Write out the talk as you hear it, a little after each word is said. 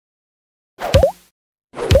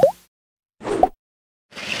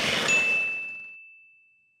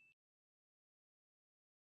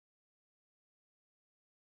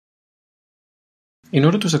In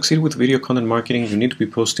order to succeed with video content marketing, you need to be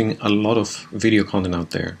posting a lot of video content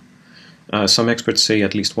out there. Some experts say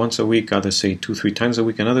at least once a week, others say 2-3 times a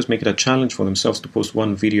week, and others make it a challenge for themselves to post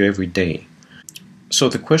one video every day. So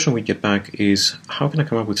the question we get back is, how can I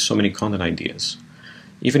come up with so many content ideas?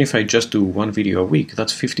 Even if I just do one video a week,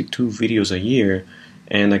 that's 52 videos a year,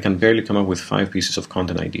 and I can barely come up with 5 pieces of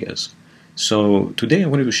content ideas. So today I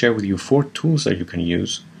wanted to share with you 4 tools that you can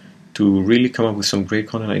use to really come up with some great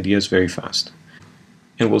content ideas very fast.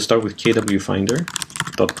 And we'll start with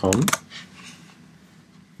KWFinder.com.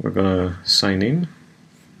 We're going to sign in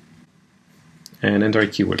and enter a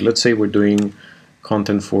keyword. Let's say we're doing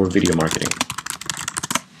content for video marketing.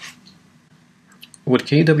 What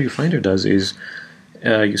KWFinder does is,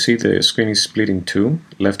 you see the screen is split in two,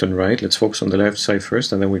 left and right. Let's focus on the left side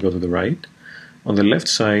first and then we go to the right. On the left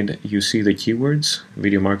side, you see the keywords.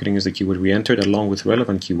 Video marketing is the keyword we entered along with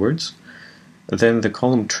relevant keywords. Then the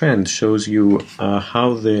column trend shows you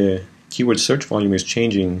how the keyword search volume is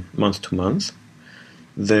changing month to month.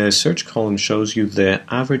 The search column shows you the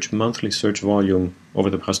average monthly search volume over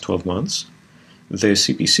the past 12 months. The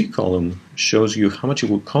CPC column shows you how much it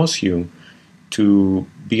will cost you to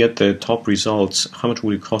be at the top results, how much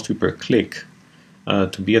will it cost you per click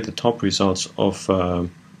to be at the top results of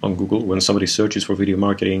on Google when somebody searches for video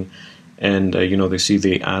marketing and they see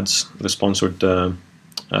the ads, the sponsored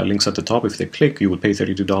links at the top. If they click, you would pay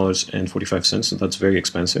 $32.45, so that's very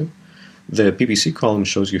expensive. The PPC column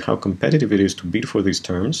shows you how competitive it is to bid for these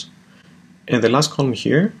terms. And the last column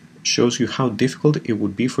here shows you how difficult it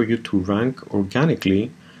would be for you to rank organically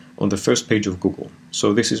on the first page of Google.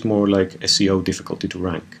 So this is more like SEO difficulty to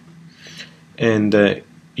rank. And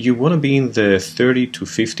you want to be in the 30 to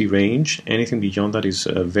 50 range. Anything beyond that is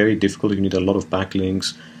very difficult. You need a lot of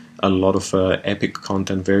backlinks, a lot of epic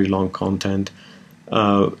content, very long content.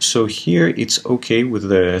 So here it's okay with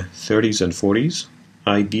the 30s and 40s.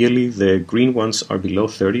 Ideally, the green ones are below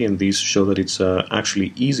 30, and these show that it's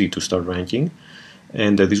actually easy to start ranking,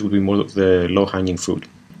 and this would be more of the low-hanging fruit.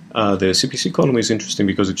 The CPC column is interesting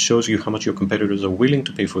because it shows you how much your competitors are willing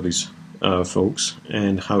to pay for these folks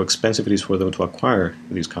and how expensive it is for them to acquire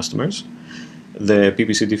these customers. The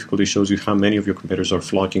PPC difficulty shows you how many of your competitors are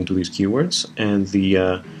flocking to these keywords, and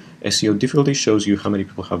the SEO difficulty shows you how many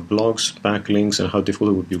people have blogs, backlinks, and how difficult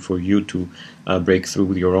it would be for you to break through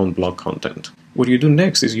with your own blog content. What you do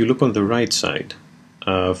next is you look on the right side.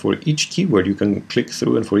 For each keyword you can click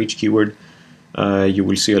through, and for each keyword you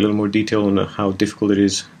will see a little more detail on how difficult it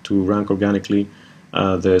is to rank organically,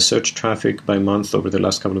 the search traffic by month over the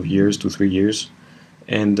last couple of years, 2-3 years.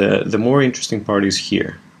 And the more interesting part is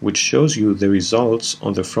here, which shows you the results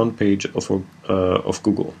on the front page of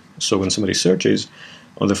Google. So when somebody searches,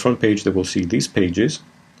 on the front page they will see these pages.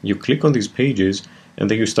 You click on these pages and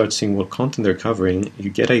then you start seeing what content they're covering. You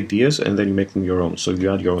get ideas and then you make them your own. So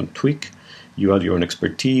you add your own tweak, you add your own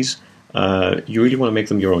expertise. You really want to make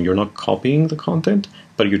them your own. You're not copying the content,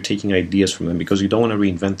 but you're taking ideas from them because you don't want to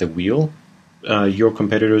reinvent the wheel. Your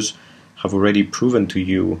competitors have already proven to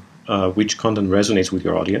you which content resonates with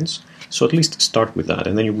your audience. So at least start with that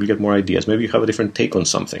and then you will get more ideas. Maybe you have a different take on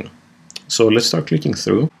something. So let's start clicking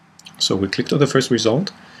through. So we clicked on the first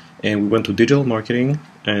result and we went to digital marketing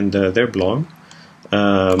and their blog.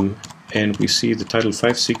 And we see the title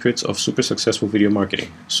 5 Secrets of Super Successful Video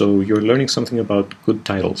Marketing. So you're learning something about good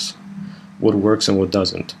titles, what works and what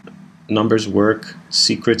doesn't. Numbers work,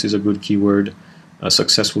 secrets is a good keyword,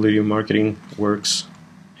 successful video marketing works.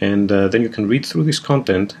 And then you can read through this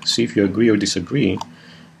content, see if you agree or disagree,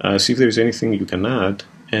 see if there's anything you can add,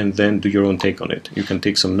 and then do your own take on it. You can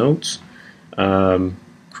take some notes,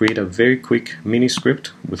 create a very quick mini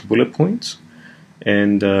script with bullet points,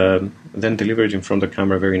 and then deliver it in front of the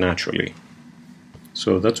camera very naturally.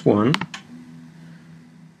 So that's one.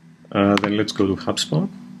 Then let's go to HubSpot.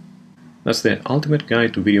 That's the ultimate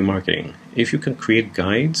guide to video marketing. If you can create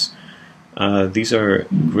guides, these are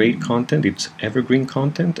great content. It's evergreen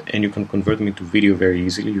content, and you can convert them into video very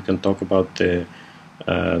easily. You can talk about the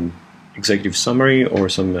executive summary or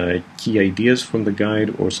some key ideas from the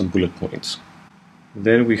guide or some bullet points.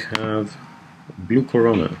 Then we have Blue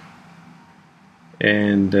Corona.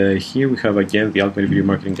 And here we have again the Ultimate Video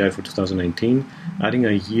Marketing Guide for 2019. Adding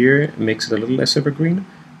a year makes it a little less evergreen,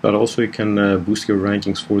 but also it can boost your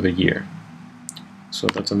rankings for the year. So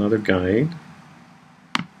that's another guide.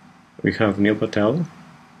 We have Neil Patel,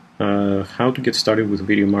 How to Get Started with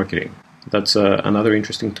Video Marketing. That's another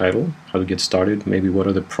interesting title, How to Get Started, maybe what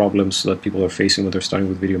are the problems that people are facing when they're starting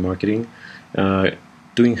with video marketing.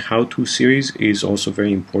 Doing how-to series is also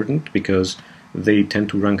very important because they tend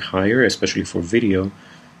to rank higher, especially for video.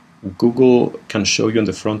 Google can show you on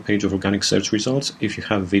the front page of organic search results if you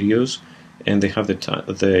have videos and they have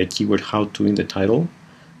the keyword how to in the title.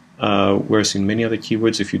 Whereas in many other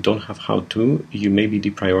keywords, if you don't have how to, you may be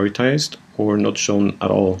deprioritized or not shown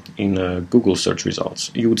at all in Google search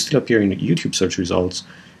results. You would still appear in YouTube search results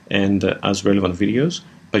and as relevant videos,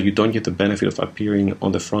 but you don't get the benefit of appearing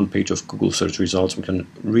on the front page of Google search results, which can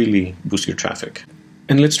really boost your traffic.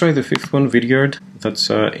 And let's try the fifth one, Vidyard. That's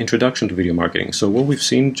Introduction to Video Marketing. So what we've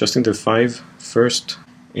seen just in the 5 first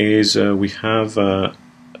is we have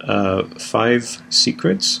 5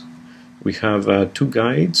 secrets, we have 2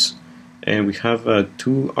 guides, and we have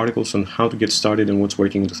 2 articles on how to get started and what's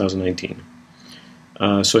working in 2019.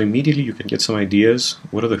 So immediately you can get some ideas,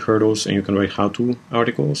 what are the hurdles, and you can write how-to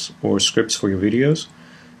articles or scripts for your videos.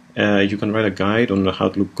 You can write a guide on how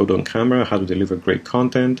to look good on camera, how to deliver great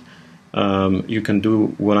content. You can do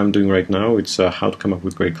what I'm doing right now. It's how to come up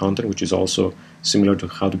with great content, which is also similar to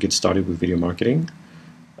how to get started with video marketing.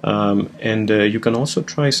 And you can also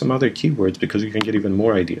try some other keywords because you can get even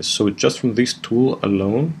more ideas. So just from this tool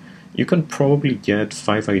alone, you can probably get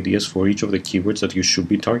 5 ideas for each of the keywords that you should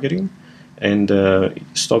be targeting, and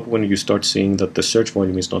stop when you start seeing that the search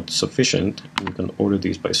volume is not sufficient. You can order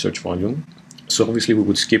these by search volume. So obviously we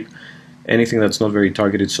would skip anything that's not very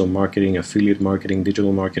targeted, so marketing, affiliate marketing,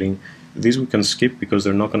 digital marketing. These we can skip because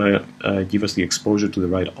they're not going to give us the exposure to the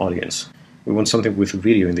right audience. We want something with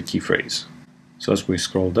video in the key phrase. So as we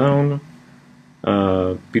scroll down,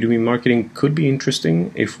 B2B marketing could be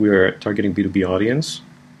interesting if we're targeting B2B audience.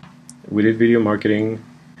 We did video marketing.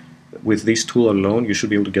 With this tool alone, you should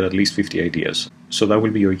be able to get at least 50 ideas. So that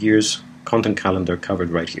will be your year's content calendar covered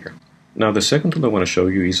right here. Now the second tool I want to show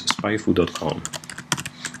you is spyfoo.com.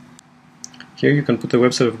 Here you can put the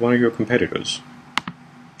website of one of your competitors.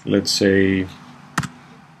 Let's say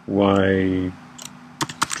ydraw.com.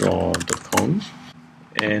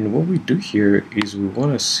 And what we do here is we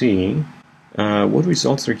want to see what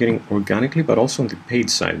results they're getting organically, but also on the paid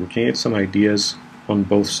side. We can get some ideas on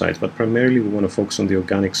both sides, but primarily we want to focus on the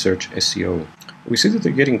organic search SEO. We see that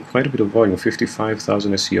they're getting quite a bit of volume,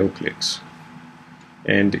 55,000 SEO clicks.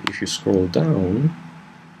 And if you scroll down,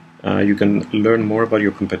 you can learn more about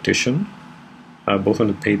your competition, both on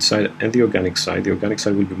the paid side and the organic side. The organic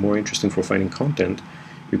side will be more interesting for finding content.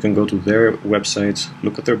 You can go to their websites,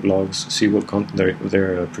 look at their blogs, see what content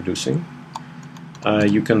they're producing.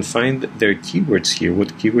 You can find their keywords here,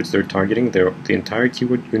 what keywords they're targeting, the entire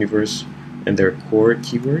keyword universe, and their core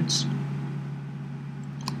keywords.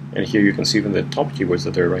 And here you can see even the top keywords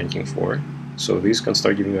that they're ranking for. So these can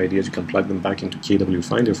start giving you ideas. You can plug them back into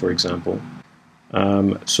KWFinder, for example.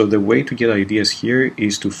 So the way to get ideas here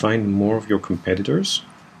is to find more of your competitors,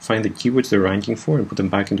 find the keywords they're ranking for, and put them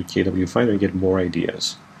back into KWFinder and get more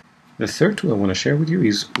ideas. The third tool I want to share with you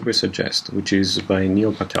is Ubersuggest, which is by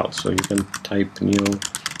Neil Patel. So you can type Neil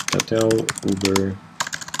Patel Ubersuggest.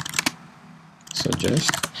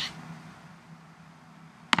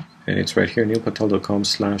 And it's right here,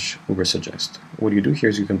 neilpatel.com/Ubersuggest. What you do here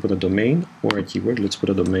is you can put a domain or a keyword. Let's put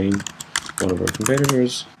a domain, one of our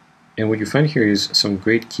competitors. And what you find here is some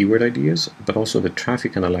great keyword ideas, but also the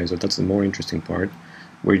traffic analyzer. That's the more interesting part,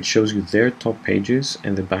 where it shows you their top pages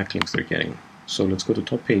and the backlinks they're getting. So let's go to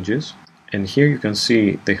top pages. And here you can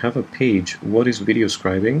see they have a page, what is video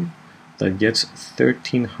scribing, that gets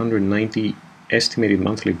 1,390 estimated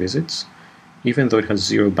monthly visits, even though it has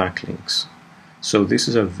 0 backlinks. So this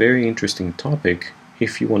is a very interesting topic.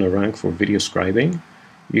 If you want to rank for video scribing,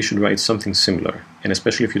 you should write something similar. And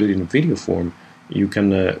especially if you do it in video form, you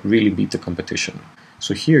can really beat the competition.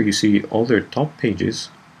 So here you see all their top pages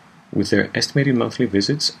with their estimated monthly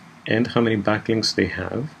visits and how many backlinks they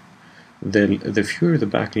have. The fewer the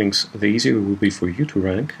backlinks, the easier it will be for you to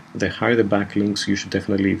rank. The higher the backlinks, you should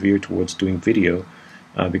definitely veer towards doing video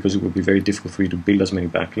because it will be very difficult for you to build as many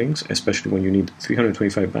backlinks, especially when you need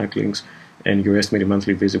 325 backlinks and your estimated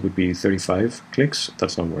monthly visit would be 35 clicks.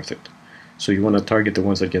 That's not worth it. So you want to target the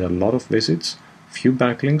ones that get a lot of visits, few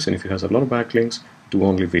backlinks, and if it has a lot of backlinks, do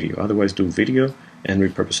only video. Otherwise, do video and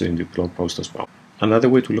repurpose it in the blog post as well. Another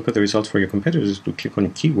way to look at the results for your competitors is to click on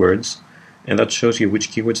keywords, and that shows you which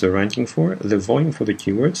keywords they're ranking for, the volume for the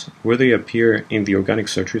keywords, where they appear in the organic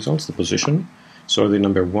search results, the position. So are they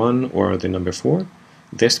number 1 or are they number 4?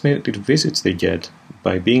 The estimated visits they get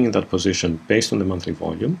by being in that position based on the monthly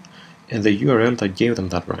volume, and the URL that gave them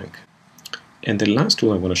that rank. And the last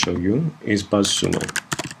tool I want to show you is BuzzSumo,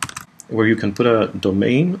 where you can put a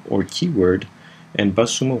domain or keyword, and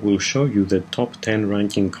BuzzSumo will show you the top 10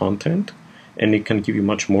 ranking content, and it can give you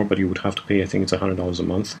much more, but you would have to pay, I think it's $100 a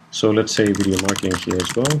month. So let's say video marketing here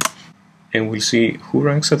as well, and we'll see who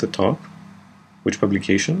ranks at the top, which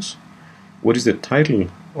publications, what is the title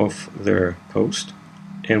of their post,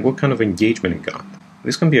 and what kind of engagement it got.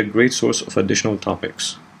 This can be a great source of additional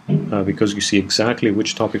topics because you see exactly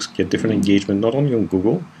which topics get different engagement, not only on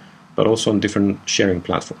Google, but also on different sharing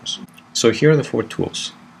platforms. So here are the 4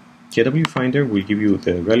 tools. KWFinder will give you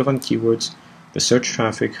the relevant keywords, the search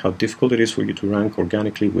traffic, how difficult it is for you to rank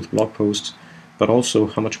organically with blog posts, but also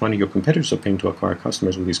how much money your competitors are paying to acquire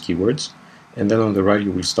customers with these keywords. And then on the right,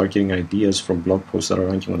 you will start getting ideas from blog posts that are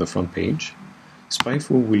ranking on the front page.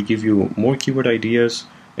 Spyful will give you more keyword ideas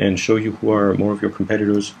and show you who are more of your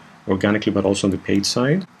competitors organically, but also on the paid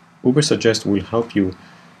side. Ubersuggest will help you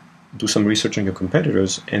do some research on your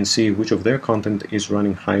competitors and see which of their content is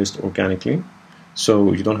running highest organically.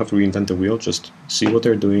 So you don't have to reinvent the wheel, just see what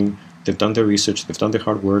they're doing. They've done their research, they've done their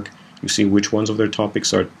hard work. You see which ones of their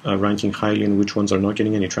topics are ranking highly and which ones are not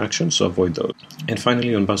getting any traction, so avoid those. And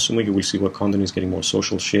finally, on BuzzSumo, you will see what content is getting more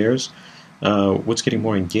social shares, what's getting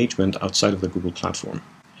more engagement outside of the Google platform.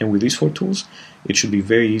 And with these 4 tools, it should be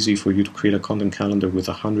very easy for you to create a content calendar with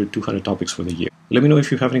 100, 200 topics for the year. Let me know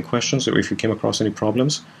if you have any questions or if you came across any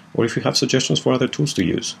problems, or if you have suggestions for other tools to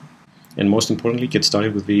use. And most importantly, get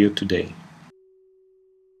started with video today.